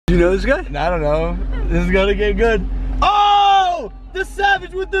You know this guy? I don't know. This is gonna get good. Oh! The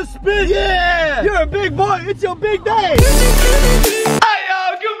savage with the spin! Yeah! You're a big boy. It's your big day. Hey,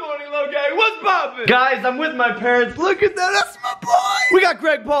 yo! Good morning, Logan. What's poppin'? Guys, I'm with my parents. Look at that. That's my boy. We got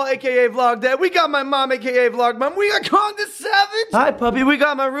Greg Paul, aka Vlog Dad. We got my mom, aka Vlog Mom. We got Kong the Savage. Hi, puppy. We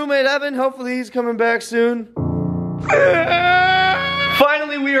got my roommate, Evan. Hopefully, he's coming back soon.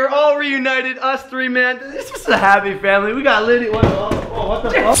 Finally, we are all reunited, us three, man. This is a happy family. We got Liddy. What the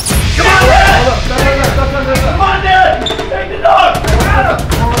fuck? Come on, Dad! Come on, Dad! Take the dog!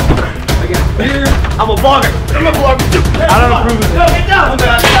 I'm a vlogger. I don't approve of this. No, get down!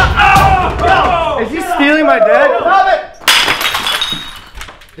 Oh, no! Is he stealing my dad? Stop it!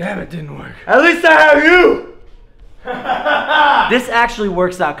 Damn, it didn't work. At least I have you! This actually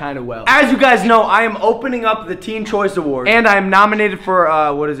works out kind of well. As you guys know, I am opening up the Teen Choice Award, and I am nominated for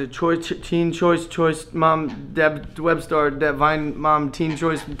what is it? Teen Choice Mom Deb Webstar Divine Mom Teen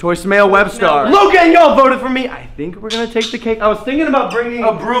Choice Male Webstar. Logan, y'all voted for me. I think we're gonna take the cake. I was thinking about bringing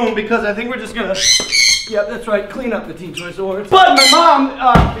a broom because I think we're just gonna. Yep, that's right. Clean up the Teen Choice Awards. But my mom.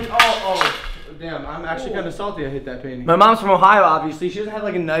 Damn, I'm actually kind of salty I hit that painting. My mom's from Ohio, obviously. She doesn't have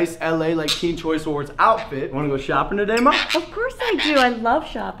like a nice LA like Teen Choice Awards outfit. Want to go shopping today, Mom? Of course I do. I love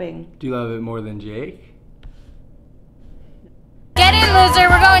shopping. Do you love it more than Jake? Get in, loser.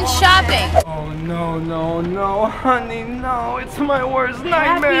 We're going shopping. Oh, no, honey, no. It's my worst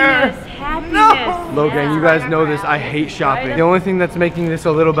nightmare. Happiness. No. Logan, you guys know this. I hate shopping. The only thing that's making this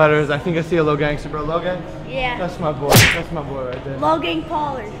a little better is I think I see a low gangster, bro. Logan? Yeah. That's my boy. That's my boy right there. Logan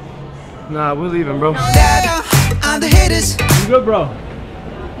Pollard. Nah, we're leaving, bro. Dab on the haters. You good, bro?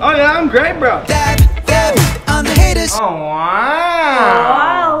 Oh yeah, I'm great, bro. Dab on the haters. Oh wow!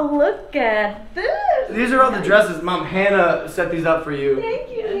 Wow, look at this. These are all the dresses. Mom, Hannah set these up for you. Thank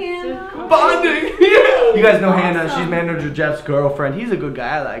you, Hannah. Bonding. Yeah. You guys know Hannah. She's Manager Jeff's girlfriend. He's a good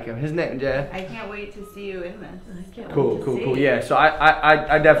guy. I like him. His name Jeff. I can't wait to see you in this. Cool. Yeah. So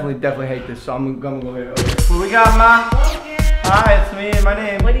I definitely hate this. So I'm gonna go here. Okay. What we got, Ma? Hi, it's me and my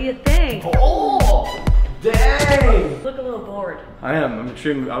name. What do you think? Oh, dang! Look a little bored. I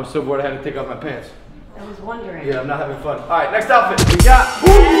was so bored I had to take off my pants. I was wondering. Yeah, I'm not having fun. All right, next outfit. We got.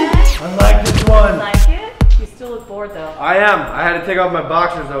 I like this one. You like it? You still look bored though. I am. I had to take off my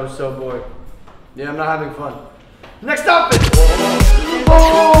boxers. I was so bored. Yeah, I'm not having fun. Next outfit.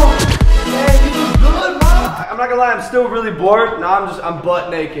 Oh, man, you look good, Mom. I'm not gonna lie. I'm still really bored. No, I'm butt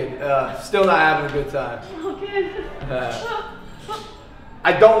naked. Still not having a good time. Okay.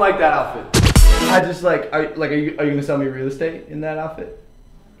 I don't like that outfit. I just like, are you gonna sell me real estate in that outfit?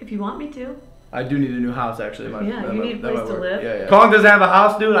 If you want me to. I do need a new house actually. Yeah, you need a place to live. Yeah. Kong doesn't have a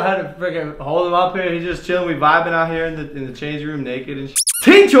house, dude. I had to freaking hold him up here. He's just chilling. We vibing out here in the change room, naked and shit.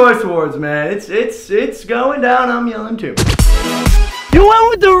 Teen Choice Awards, man. It's going down. I'm yelling too. You went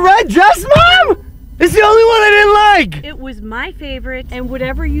with the red dress, Mom? It's the only one I didn't like. It was my favorite, and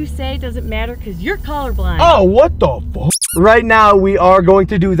whatever you say doesn't matter because you're colorblind. Oh, what the fuck? Right now, we are going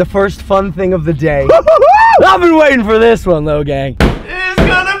to do the first fun thing of the day. I've been waiting for this one, though, gang. It's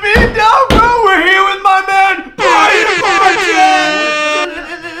gonna be dope, bro. We're here with my man, Brian.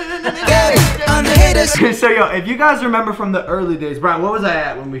 So, yo, if you guys remember from the early days, Brian, what was I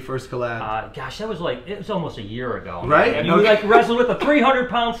at when we first collabed? Gosh, that was like, it was almost a year ago. Right? And you like wrestled with a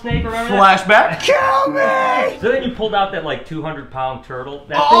 300-pound snake, remember that? Flashback. Kill me! So then you pulled out that like 200-pound turtle.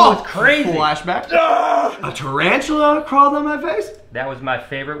 That thing was crazy. Flashback. A tarantula crawled on my face? That was my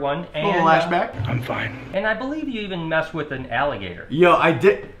favorite one. And flashback. I'm fine. And I believe you even messed with an alligator. Yo, I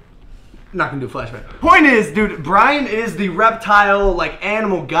did. Not gonna do flashback. Point is, dude, Brian is the reptile, like,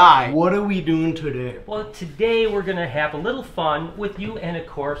 animal guy. What are we doing today? Well, today we're gonna have a little fun with you and, of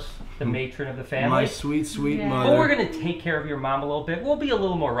course, the matron of the family. My sweet, sweet mother. But we're gonna take care of your mom a little bit. We'll be a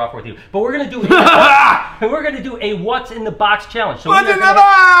little more rough with you. But we're gonna do a what's in the box challenge. So what's in the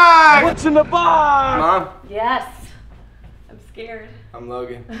box? What's in the box? Mom? Yes. I'm scared. I'm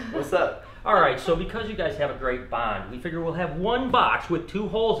Logan. What's up? Alright, so because you guys have a great bond, we figure we'll have one box with 2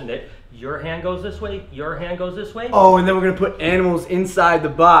 holes in it. Your hand goes this way, your hand goes this way. Oh, and then we're gonna put animals inside the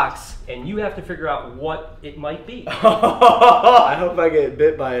box. And you have to figure out what it might be. I hope I get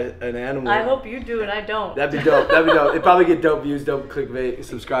bit by an animal. I hope you do and I don't. That'd be dope. That'd be dope. It'd probably get dope views, dope clickbait,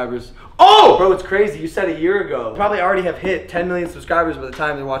 subscribers. Oh! Bro, it's crazy. You said a year ago. Probably already have hit 10 million subscribers by the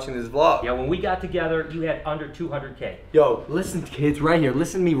time they're watching this vlog. Yeah, when we got together, you had under 200K. Yo, listen, kids, right here.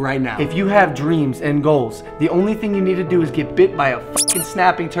 Listen to me right now. If you have dreams and goals, the only thing you need to do is get bit by a fucking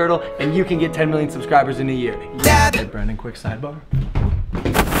snapping turtle, and you can get 10 million subscribers in a year. Hey, Brandon, quick sidebar.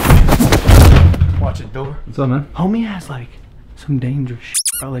 Watch it, door. What's up, man? Homie has like some dangerous shit,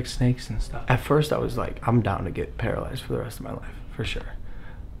 bro, like snakes and stuff. At first, I was like, I'm down to get paralyzed for the rest of my life, for sure.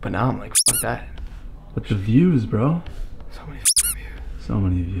 But now I'm like, fuck that. But the views, bro. So many views. So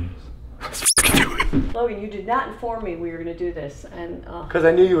many views. Let's fucking do it. Logan, you did not inform me we were gonna do this, and Because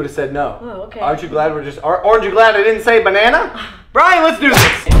I knew you would have said no. Oh, okay. Aren't you glad we're just? Aren't you glad I didn't say banana? Brian, let's do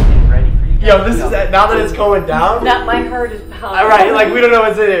this. Ready for you guys? Yo, this is now that it's going down. Not my heart is pounding. All right, like we don't know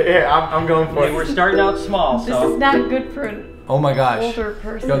what's in it. Here, I'm going for Okay, it. we're starting out small, This so. is not good for an Oh my gosh. older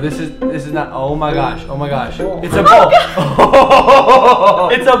person. Yo, this is not. Oh my gosh. Oh my gosh. It's a Oh bowl.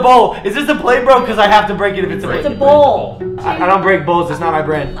 It's a bowl. Is this a plate, bro? Because I have to break it if it's a It's plate. a bowl. I don't break bowls. It's not my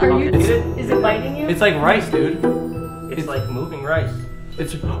brand. Are you? It's, Is it biting you? it's like rice, dude. It's like moving rice.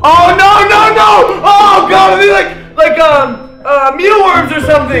 It's. Oh no no no! Oh god! They're like mealworms or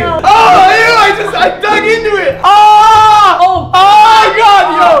something. No. Oh ew! I dug into it. Oh god!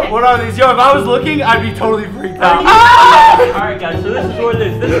 Yo, what are these? Yo, if I was looking, I'd be totally freaked out. Alright guys, so this is what it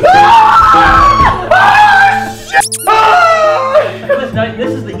is.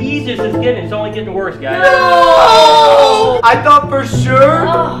 This is the easiest it's getting. It's only getting worse, guys. No! I thought for sure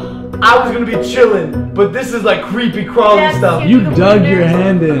I was gonna be chilling, but this is like creepy crawly Yes, stuff. You dug your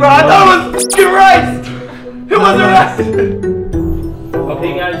hand in. Bro, I thought it was f***ing rice! It wasn't rice!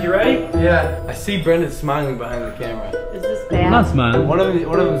 Okay guys, you ready? Yeah. I see Brendan smiling behind the camera. Is this I'm bad? not smiling. One of them's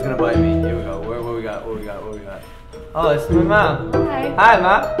gonna bite me. Here we go. What we got? Oh, it's my mom. Hi. Hi,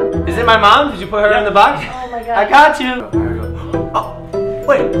 Mom. Is it my mom? Did you put her in the box? Oh my god. I got you. Here we go. Oh,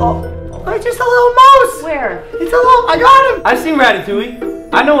 wait. Oh, it's just a little mouse. Where? It's a little. I got him. I've seen Ratatouille.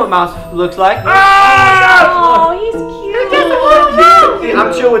 I know what mouse looks like. Oh, he's cute. It's just a little mouse. See,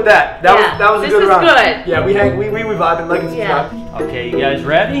 I'm chill with that. That was a good round. This is good. Yeah, we vibing like it's Yeah. Okay, you guys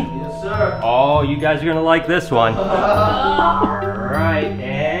ready? Yes, sir. Oh, you guys are gonna like this one. Alright,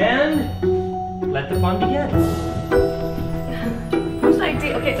 and let the fun begin. Whose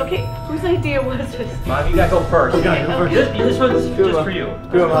idea? Okay. Whose idea was this? Mom, you gotta go first. You gotta go first. This one's just for you.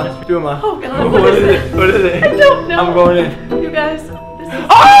 Do it, Ma. Oh god. What is it? What is it? I don't know. I'm going in. You guys. This is.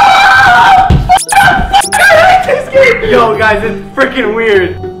 Yo, guys, it's freaking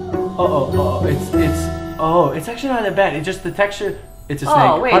weird. It's actually not that bad. It's just the texture. It's a snake.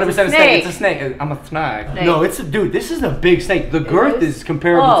 Oh, wait, 100% it's a It's a snake. I'm a snake. Snake. No, dude, this is a big snake. The girth is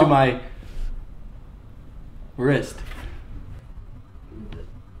comparable to my wrist.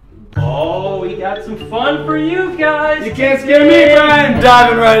 Oh, we got some fun for you guys. You can't scare me, Brian.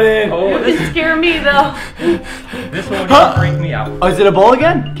 Diving right in. Oh, You can scare me though. this one would freak me out. Oh, is it a bowl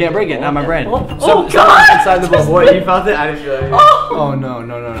again? Can't break it. Not my brand. Oh, Something's God. inside the bowl. What, you felt it? I didn't feel it. Oh, no.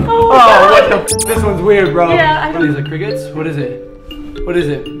 Oh, What the f? This one's weird, bro. Yeah, I What are these, like crickets? What is it? What is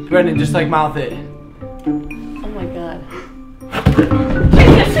it? Brendan, just like mouth it. Oh my god.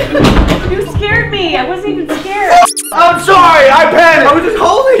 You scared me. I wasn't even scared. I'm sorry, I panicked. I was just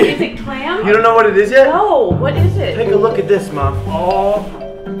holding Is it clam? You don't know what it is yet? No. What is it? Take a look at this, Mom.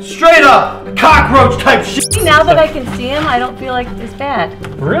 Oh, straight up cockroach type shit. Now that I can see him, I don't feel like it's bad.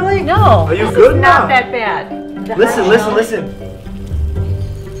 Really? No. Are you this good is now? not that bad. Listen.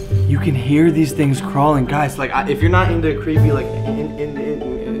 You can hear these things crawling, guys. Like, if you're not into creepy, like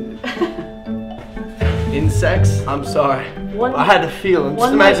insects, I'm sorry. I had to feel them.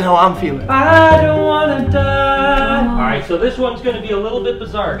 Just imagine how I'm feeling. I don't wanna die. Alright, so this one's gonna be a little bit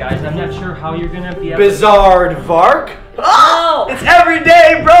bizarre, guys. I'm not sure how you're gonna be able to. Bizarre Vark? Oh! It's every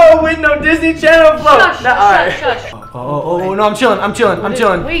day, bro, with no Disney Channel flow. Shush, Alright. shush. Oh, no, I'm chilling.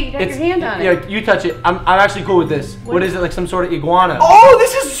 Wait, you got your hand on it. Yeah, you touch it. I'm actually cool with this. What is it, like some sort of iguana? Oh,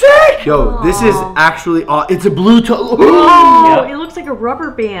 this is sick! Yo, this is actually, it's a blue toe. Oh, it looks like a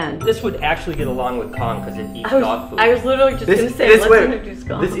rubber band. This would actually get along with Kong because it eats dog food. I was literally just gonna say, let's introduce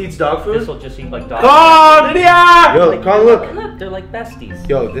Kong. This eats dog food? This will just eat like dog Kong! Lydia! Yo, Kong, look. Look, they're like besties.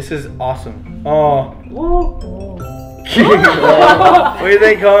 Yo, this is awesome. Oh. What do you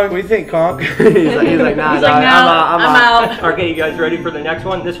think, Kong? What do you think, Kong? he's like, nah, He's like, no, I'm out. Okay, you guys ready for the next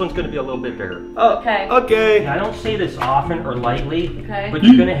one? This one's gonna be a little bit bigger. Oh, Okay. Okay. I don't say this often or lightly, Okay. but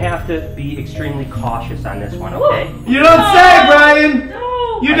you're gonna have to be extremely cautious on this one, okay? You don't say, Brian!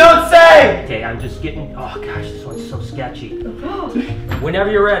 No. You don't say! Okay, I'm just getting, oh gosh, this one's so sketchy.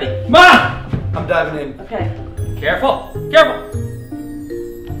 Whenever you're ready. Ma! I'm diving in. Okay. Careful.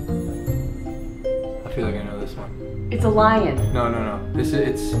 I feel like I know this one. It's a lion. No. This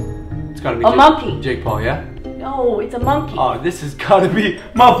is, it's gotta be A monkey. Jake Paul, yeah? No, it's a monkey. Oh, this has gotta be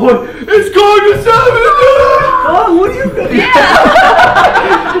my boy. It's going to 7! Oh, what are you doing?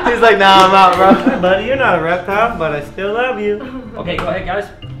 Yeah. He's like, nah, I'm out, bro. Buddy, you're not a reptile, but I still love you. Okay, go ahead, guys.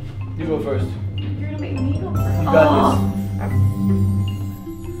 You go first. You're gonna make me go first. You got this.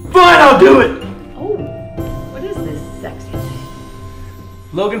 Fine, I'll do it! Oh, what is this sexy thing?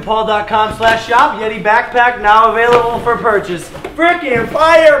 LoganPaul.com/shop. Yeti backpack now available for purchase. Freaking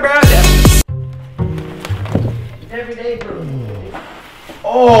fire, bro. Every day, bro.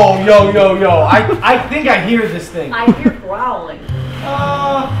 Oh, yo. I think I hear this thing. I hear growling.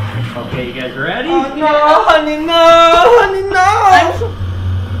 Okay, you guys ready? No, honey, no.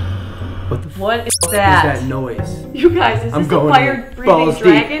 What is What that? is that noise? You guys, is I'm this a going fire-breathing balls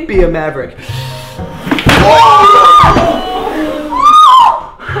dragon? deep. Be a Maverick.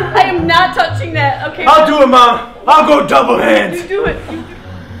 I am not touching that. Okay. I'll do it, Mom. I'll go double hands. You do it.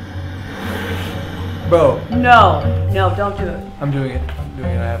 Bro, No, don't do it. I'm doing it. I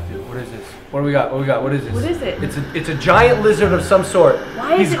have to. What is this? What do we got? What is this? What is it? It's a giant lizard of some sort.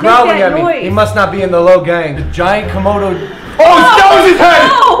 Why He's does it growling make that at me. noise? He must not be in the low gang. The giant Komodo. Oh, that was his head!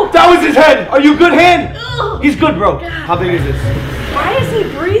 No! That was his head! Are you good, hand? Ugh. He's good, bro. How big is this? Why is he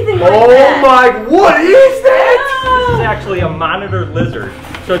breathing like Oh that? my, what is that? This is actually a monitor lizard.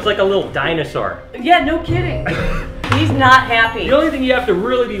 So it's like a little dinosaur. Yeah, no kidding. He's not happy. The only thing you have to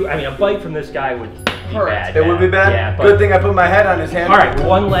really do, I mean, a bite from this guy would be bad. It would be bad? Yeah, but Good thing I put my head on his hand. all right,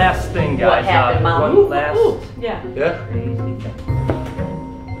 one last thing, guys. What happened, Mom? One Ooh, last ooh. Yeah. Yeah? crazy thing.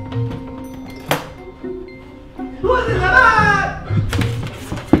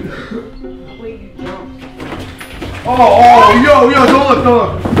 Wait, you don't. Oh, yo, don't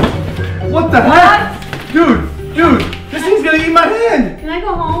look. What the heck? Dude, this thing's gonna eat my hand. Can I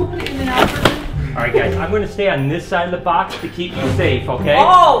go home? Put it in the office? All right, guys, I'm going to stay on this side of the box to keep you safe, okay?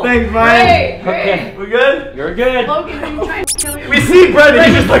 Oh! Thanks, Brian. Great, Okay. We good? You're good. Logan, are you trying to kill We your see Brendan.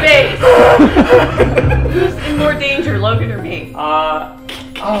 He's just like. face? Who's in more danger, Logan or me? I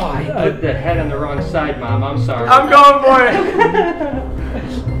put the head on the wrong side, Mom. I'm sorry. I'm going for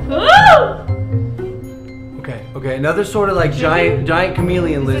it. Woo! Okay, another sort of like giant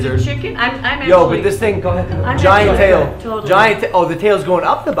chameleon Is it a lizard. chicken? I'm actually. Yo, but this thing, go ahead. I'm Giant actually- tail. Totally. Oh, the tail's going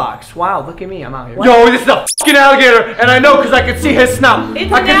up the box. Wow, look at me, I'm out here. What? Yo, this is a fucking alligator, and I know because I can see his snout.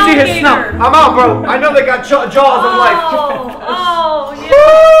 It's I an can see his snout. alligator. I'm out, bro. I know they got jaws of life. Oh, yeah.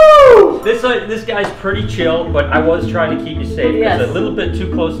 Woo! This guy's pretty chill, but I was trying to keep you safe. Yes. Because a little bit too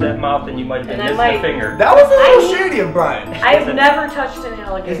close to that mouth, and you might have been And I missing a might- finger. That was a little shady of Brian. I've never touched an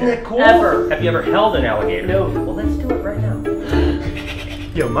alligator. Isn't it cool? Ever. Have you ever held an alligator? No. Well, let's do it right now.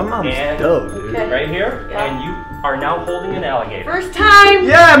 Yo, my mom's And dope, dude. Okay. right here, Yeah. and you are now holding an alligator. First time.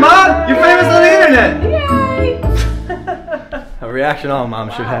 Yeah, Mom, you're famous on the internet. Yay. A reaction all mom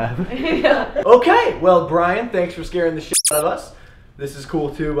should have. Yeah. Okay, well, Brian, thanks for scaring the shit out of us. This is cool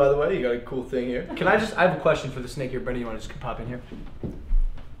too, by the way. You got a cool thing here. I have a question for the snake here. Brendan, you want to just pop in here?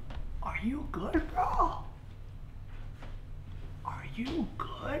 Are you good, bro? Are you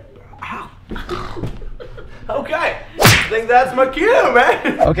good, bro? Ow. Okay, I think that's my cue,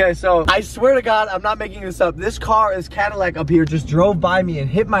 man. Okay, so I swear to God, I'm not making this up. This car, this Cadillac up here, just drove by me and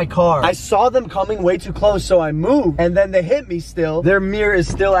hit my car. I saw them coming way too close, so I moved, and then they hit me still. Their mirror is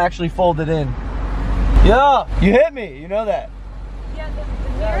still actually folded in. Yeah, you hit me. You know that. Yeah, the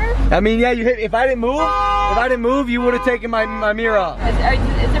mirror? I mean, yeah, you hit me. If I didn't move, you would have taken my mirror off. Is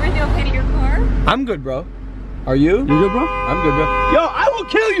everything okay to your car? I'm good, bro. Are you? You good, bro? I'm good, bro. Yo, I will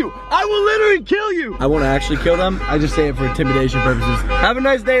kill you. I will literally kill you. I won't actually kill them. I just say it for intimidation purposes. Have a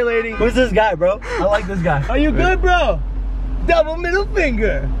nice day, lady. Who's this guy, bro? I like this guy. Are you good, bro? Double middle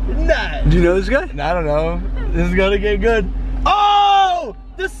finger. Nice. Do you know this guy? I don't know. This is gonna get good. Oh!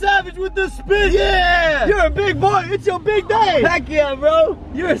 The savage with the spit. Yeah! You're a big boy. It's your big day. Heck yeah, bro.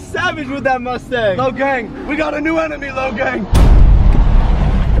 You're a savage with that Mustang. Low gang. We got a new enemy, Low gang.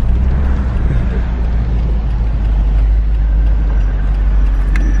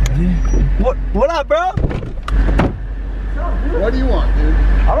 What up, bro? What do you want, dude?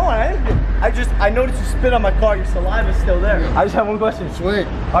 I don't want anything. I noticed you spit on my car. Your saliva's still there. I just have one question. Swing.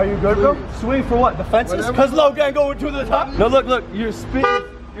 Are you good, bro? Swing for what? The fences? Whatever. Because Low gang going to the top. No, look. Your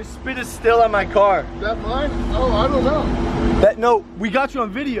spit is still on my car. Is that mine? Oh, I don't know. No, we got you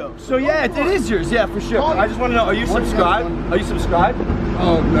on video. So yeah, it is yours. Yeah, for sure. I just want to know, are you subscribed? Are you subscribed?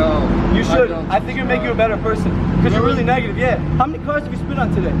 Oh, no. You should. don't I think it'd make you a better person. Because you're really negative. Yeah. How many cars have you spit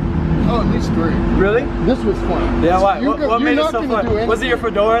on today? Oh, at least 3. Really? This was fun. Yeah, why? You're What made it not so gonna do fun? Was it your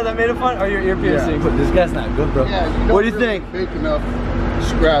anything. fedora that made it fun, or your ear piercing? Yeah. This guy's not good, bro. Yeah, you don't What do you really think? Make enough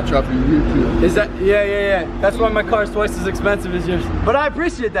scratch off your YouTube. Is that? Yeah. That's why my car's twice as expensive as yours. But I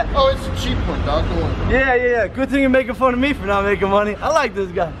appreciate that. Oh, it's a cheap one, dog. Don't worry. Yeah. Good thing you're making fun of me for not making money. I like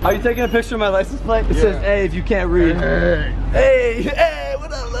this guy. Are you taking a picture of my license plate? It says A if you can't read. Hey,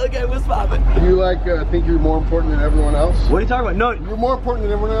 what up, Logan? What's poppin'? You like think you're more important than everyone else? What are you talking about? No. You're more important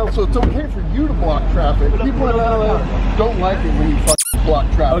than everyone else, so it's okay for you to block traffic. People in LA don't like it when you fucking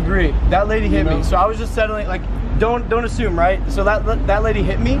block traffic. Agree. That lady hit You know? me, so I was just settling. Like, don't assume, right? So that lady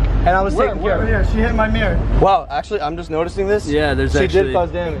hit me, and I was taking care of her. Yeah, she hit my mirror. Wow, actually, I'm just noticing this. Yeah, there's she actually. did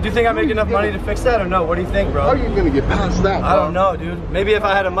cause damage. Do you think I make enough money to fix that or no? What do you think, bro? How are you gonna get past that, bro? I don't know, dude. Maybe if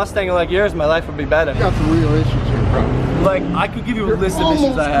I had a Mustang like yours, my life would be better. You got some real issues here, bro. Like, I could give you a list of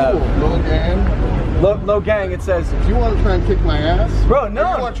issues I have. Logan, it says. If you want to try and kick my ass, bro, no.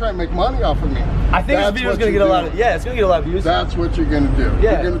 If you want to try and make money off of me, I think this video is gonna get a lot of. Yeah, it's gonna get a lot of views. That's what you're gonna do.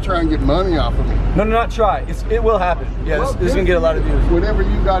 Yeah. You're gonna try and get money off of me. No, not try. It will happen. Yeah, Well, this is gonna get a lot of views. Whatever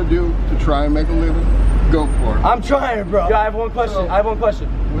you gotta do to try and make a living, go for it. I'm trying, bro. Yeah, I have one question.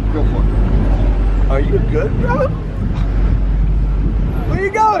 Go for it. Are you good, bro? Where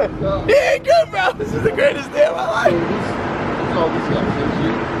you going? He ain't good, bro. This is the greatest day of my life.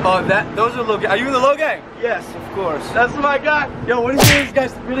 Oh, those are Logan. Are you in the Logan? Yes, of course. That's my guy. Yo, what is this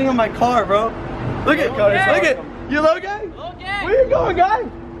guy's spitting on my car, bro? Look at Cody. Look at you, Logan. Logan. Where you going, guy?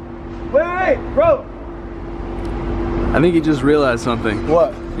 Wait, bro. I think he just realized something.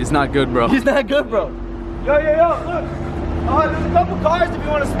 What? He's not good, bro. He's not good, bro. Yo, look. Oh, there's a couple cars if you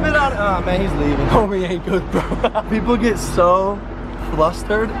want to spit on. Oh man, he's leaving. Homie ain't good, bro. People get so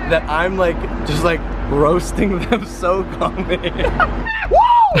flustered that I'm like, just like roasting them so calmly.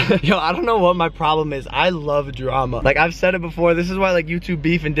 Yo, I don't know what my problem is. I love drama. Like, I've said it before. This is why, like, YouTube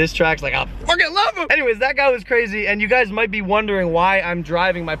beef and diss tracks, like, I fucking love them. Anyways, that guy was crazy, and you guys might be wondering why I'm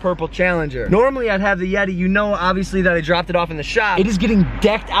driving my purple Challenger. Normally, I'd have the Yeti. You know, obviously, that I dropped it off in the shop. It is getting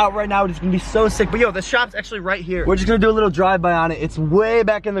decked out right now. It's gonna be so sick. But yo, the shop's actually right here. We're just gonna do a little drive-by on it. It's way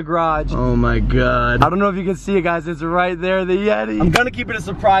back in the garage. Oh my God. I don't know if you can see it, guys. It's right there, the Yeti. I'm gonna keep it a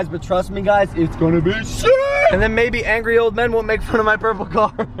surprise, but trust me, guys, it's gonna be sick. And then maybe angry old men won't make fun of my purple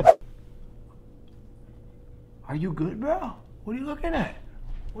car. Are you good, bro? What are you looking at?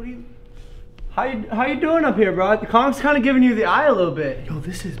 What are you... How you doing up here, bro? Kong's kind of giving you the eye a little bit. Yo,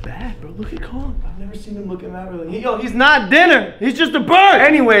 this is bad, bro. Look at Kong. I've never seen him looking that really. Yo, he's not dinner. He's just a bird.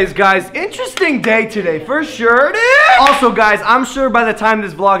 Anyways, guys, interesting day today. For sure it is. Also, guys, I'm sure by the time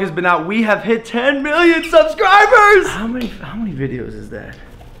this vlog has been out, we have hit 10 million subscribers. How many videos is that?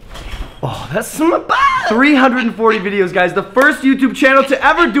 Oh, that's some bad. 340 videos, guys. The first YouTube channel to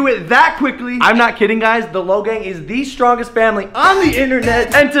ever do it that quickly. I'm not kidding, guys. The Logang is the strongest family on the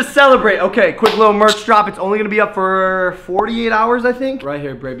internet. And to celebrate, okay, quick little merch drop. It's only gonna be up for 48 hours, I think. Right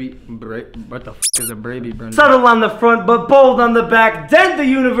here, baby. What the f is a baby, bro? Subtle on the front, but bold on the back. Dent the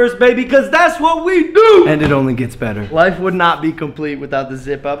universe, baby, because that's what we do. And it only gets better. Life would not be complete without the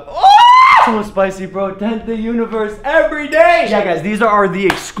zip up. Oh! So spicy, bro. Dent the universe every day. Yeah, guys, these are the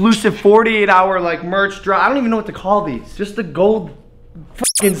exclusive 48-hour like merch drop. I don't even know what to call these. Just the gold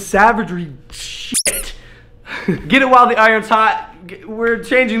fucking savagery shit. Get it while the iron's hot. We're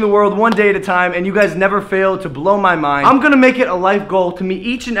changing the world one day at a time, and you guys never fail to blow my mind. I'm gonna make it a life goal to meet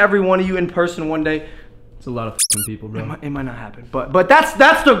each and every one of you in person one day. It's a lot of fucking people, bro. It might not happen, but that's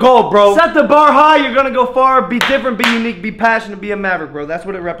the goal, bro. Set the bar high, you're gonna go far, be different, be unique, be passionate, be a maverick, bro. That's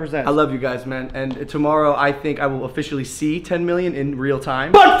what it represents. I love you guys, man. And tomorrow, I think I will officially see 10 million in real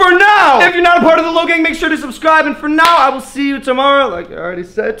time. But for now, if you're not a part of the Logang, make sure to subscribe. And for now, I will see you tomorrow. Like I already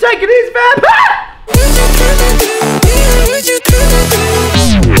said, take it easy,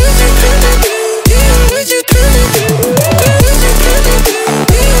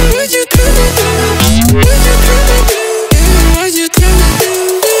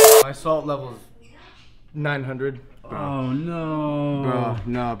 my salt level is 900. Bro. Oh no. Bro,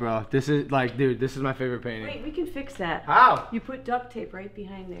 no, bro. This is like, dude, this is my favorite painting. Wait, we can fix that. How? You put duct tape right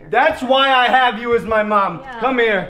behind there. That's why I have you as my mom. Yeah. Come here.